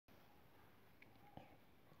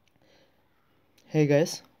Hey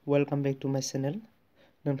guys, welcome back to my channel.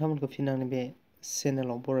 नोंथांमोनखौ फिन आंनि बे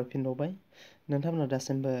चेनेलाव बरायफिनबावबाय। नोंथांमोना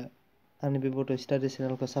दासिमबो आंनि बे बड' स्टाडि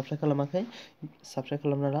चेनेलखौ साबस्क्राइब खालामाखै, साबस्क्राइब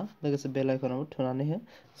खालामना ला, लोगोसे बेल आइकनावबो थुनानै हो,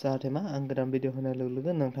 जाहाथे आं गोदान भिडिअ होनाय लोगो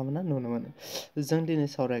लोगो नोंथांमोना नुनो मोनो। जों दिनै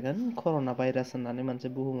सावरायगोन कर'ना भाइरास होननानै मोनसे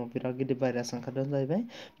बुहुमाव बिराद गिदिर भाइरास ओंखारदों जाहैबाय।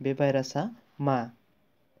 बे भाइरासआ मा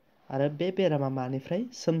आरो बे बेरामा मानिफ्राय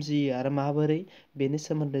सोमजियो आरो माबोरै, बेनि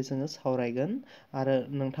सोमोन्दै जोङो सावरायगोन। आरो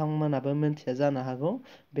नोंथांमोनाबो मिन्थिया जानो हागौ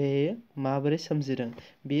बे माबोरै सोमजिदों।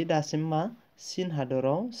 बेयो दासिम चीन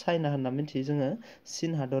हादराव, चाइना होनना मिथियो जोङो,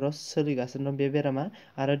 चीन हादराव सोलिगासिनो दं बे बेरामा।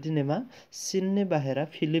 आरो दिनै चीननि बाहेरा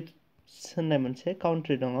फिलिपिन्स होननाय मोनसे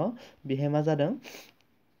काउन्ट्रि दङ, बेहाय मा जादों,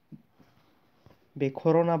 बे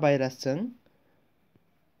कर'ना भाइरासजों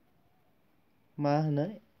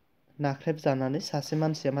नाख्रेबजानानै सासे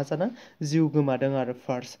मानसिया मा जादों, जिउ गोमादों आरो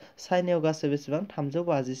फार्स्ट। चाइनायाव गासै बेसेबां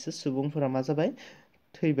 350 सुबुंफोरा मा जाबाय,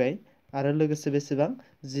 थैबाय। आरो लोगोसे बेसेबां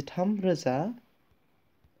 13,000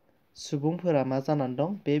 सुबुंफोरा मा जानानै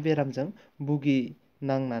दं, बे बेरामजों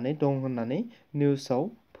भुगिनांनानै दं होननानै निउसाव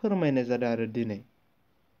फोरमायनाय जादों आरो दिनै।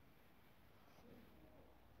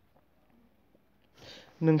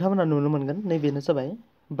 नोंथांमोना नुनो मोनगोन नैबेनो जाबाय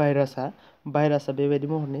भाइरासआ बेबायदि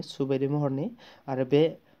महरनि, सुबायदि महरनि। आरो बे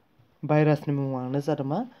भाइरासनि मुङानो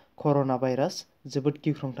जादों कर'ना भाइरास, जोबोद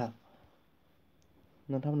गिख्रंथाव।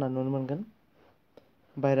 नोंथांमोना नुनो मोनगोन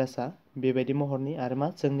भाइरासआ बेबायदि महरनि। आरो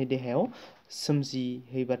जोंनि देहायाव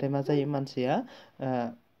सोमजिहैबाथाय मा जायो, मानसिया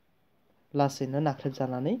लासैनो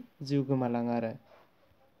नाख्रेबजानानै जिउ गोमालाङो आरो।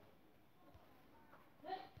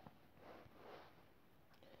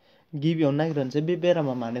 गिबियावनो नायग्रोनोसै बे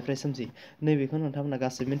बेरामा मानिफ्राय सोमजियो। नैबेखौ नोंथांमोना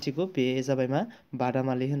गासैबो मिथिगौ, बे जाबाय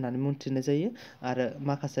बादामालि होननानै मिथिनाय जायो। आरो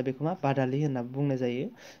माखासे बेखौ बादालि होनना बुंनाय जायो।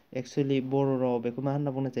 एक्सुवेलि बर' रावाव बेखौ मा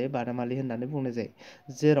होनना बुंनाय जायो, बादामालि होननानै बुंनाय जायो।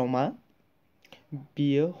 जेराव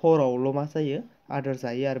बियो हरावल' जायो, आदार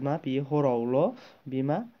जायो। आरो बियो हरावल'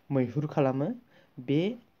 बियो मैहुर खालामो।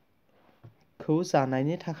 बेखौ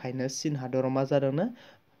जानायनि थाखायनो चीन हादराव मा जादोंनो,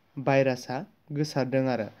 भाइरासआ गोसारदों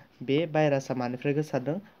आरो। बे भाइरासआ मानिफ्राय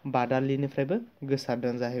गोसारदों, बादालिनिफ्रायबो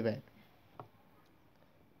गोसारदों जाहैबाय।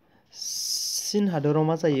 चीन हादराव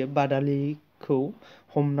मा जायो, बादालिखौ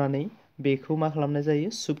हमनानै बेखौ मा खालामनाय जायो,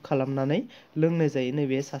 सुप खालामनानै लोंनाय जायो।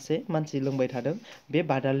 नैबे सासे मानसि लोंबाय थादों। बे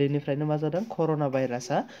बादालिनिफ्रायनो मा जादों, कर'ना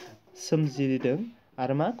भाइरासआ सोमजिदों।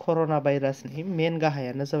 आरो कर'ना भाइरासनि मेन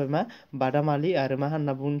गाहायानो जाबाय बादामालि आरो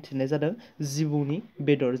होनना मिथिनाय जादों, जिबौनि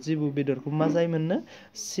बेदर। जिबौ बेदरखौ मा जायोमोननो,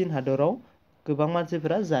 चीन हादराव गोबां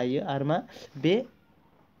मानसिफोरा जायो। आरो बे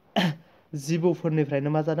जिबौफोरनिफ्रायनो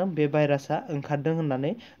मा जादों, बे भाइरासआ ओंखारदों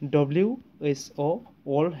होननानै WHO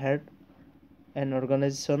वर्ल्ड हेल्थ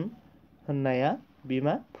अर्गेनाइजेसन होननाया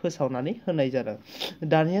फोसावनानै होनाय जादों।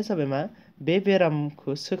 दानिया जाबाय बे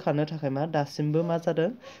बेरामखौ सोखानो थाखाय दासिमबो मा जादों,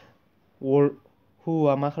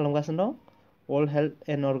 हुआ मा खालामगासिनो दं, वर्ल्ड हेल्थ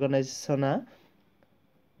अर्गेनाइजेसना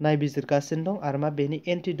नायबिजिरगासिनो दं। आरो बेनि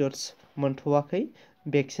एन्टिडट्स मोनथ'वाखै,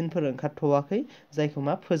 भेक्सिनफोर ओंखारथ'वाखै,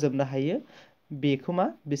 जायखौ फोजोबनो हायो। बेखौ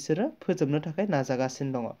बिसोरो फोजोबनो थाखाय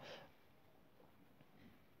नाजागासिनो दङ।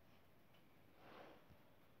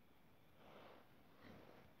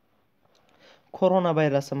 कर'ना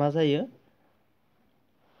भाइरासआ मा जायो,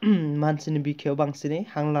 मानसिनि बिखायाव बांसिनै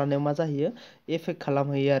हां लानायाव मा जाहैयो, एफेक्ट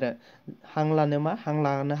खालामहैयो आरो। हां लानायाव हां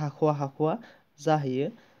लानो हाख'वा जाहैयो।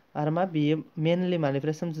 आरो बेयो मेनलि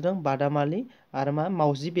मानिफ्राय सोमजिदों, बादामालि आरो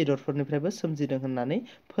मावजि बेदरफोरनिफ्रायबो सोमजिदों होननानै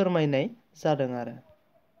फोरमायनाय जादों आरो।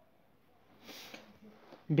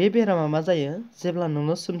 बे बेरामा मा जायो, जेब्ला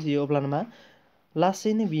नोंनाव सोमजियो अब्लानो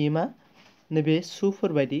लासैनो बियो नैबे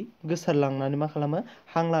सुफोरबायदि गोसारलांनानै मा खालामो,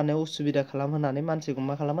 हां लानायाव उसुबिदा खालामहोनानै मानसिखौ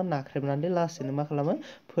मा खालामो, नाख्रेबनानै लासैनो मा खालामो,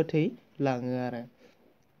 फोथैलाङो आरो।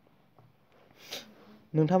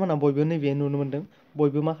 नोंथांमोना बयबो नैबे नुनो मोनदों,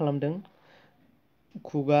 बयबो मा खालामदों,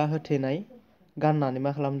 खुगा होथेनाय गाननानै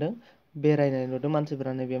मा खालामदों, बेरायनाय नुदों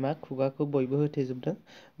मानसिफोरा। नैबे खुगाखौ बयबो होथेजोबदों।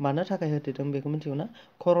 मानो थाखाय होथेदों बेखौ मिथिगौ ना?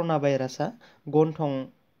 कर'ना भाइरासआ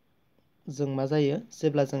गन्थंजों मा जायो,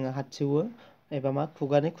 जेब्ला जोङो हादसिउो एबा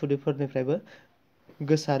खुगानि खुदैफोरनिफ्रायबो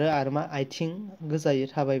गोसारो। आरो आथिं गोजायै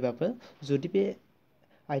थाबायबाबो, जुदि बे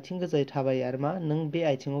आथिं गोजायै थाबायो आरो नों बे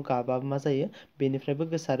आथिङाव गाबाबो मा जायो, बेनिफ्रायबो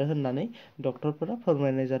गोसारो होननानै डक्टरफोरा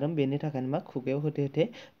फोरमायनाय जादों। बेनि थाखायनो खुगायाव होथे होथे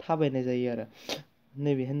थाबायनाय जायो आरो।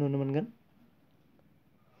 नैबेहाय नुनो मोनगोन।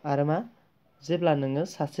 आरो जेब्ला नोङो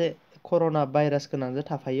सासे कर'ना भाइरास गोनांजों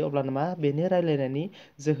थाफायो, अब्लानो बेनि रायलायनायनि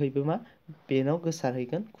जोहैबो बेनाव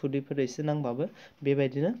गोसारहैगोन। खुदैफोर एसे नांबाबो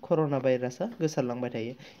बेबायदिनो कर'ना भाइरासआ गोसारलांबाय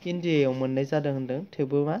थायो। इन्डियायाव मोननाय जादों होनदों,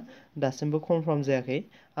 थेवबो दासिमबो कनफार्म जायाखै।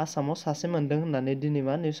 आसामाव सासे मोनदों होननानै दिनै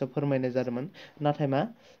निउसाव फोरमायनाय जादोंमोन। नाथाय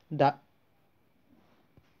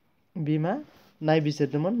बे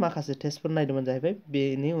नायबिजिरदोंमोन, माखासे टेस्टफोर नायदोंमोन जाहैबाय।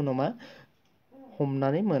 बेनि उनाव मा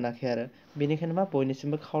हमनानै मोनाखै आरो। बेनिखायनो मा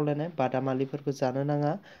बयनिसिमबो खावलायनाय बादामालिफोरखौ जानो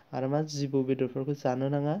नाङा आरो मा जिबौ बेदरफोरखौ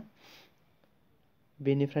जानो नाङा।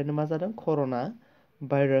 बेनिफ्रायनो मा जादों कर'ना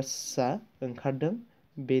भाइरासआ ओंखारदों।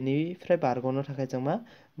 बेनिफ्राय बारग'नो थाखाय जों मा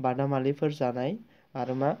बादामालिफोर जानाय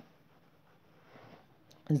आरो मा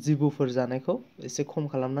जिबौफोर जानायखौ एसे खम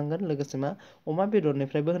खालामनांगोन। लोगोसे मा अमा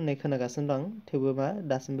बेदरनिफ्रायबो होननाय खोनागासिनो दं, थेवबो मा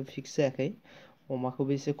दासिमबो फिक्स जायाखै।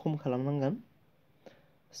 अमाखौबो एसे खम खालामनांगोन।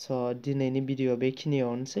 स' दिनैनि भिडिअ'आ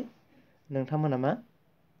बेखिनियावनोसै। नोंथांमोना मा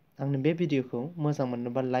आंनि बे भिडिअ'खौ मोजां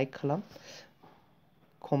मोनोबा लाइक खालाम,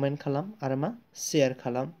 कमेन्ट खालाम आरो मा शेयार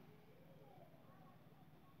खालाम।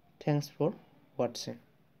 Thanks four वाचिं।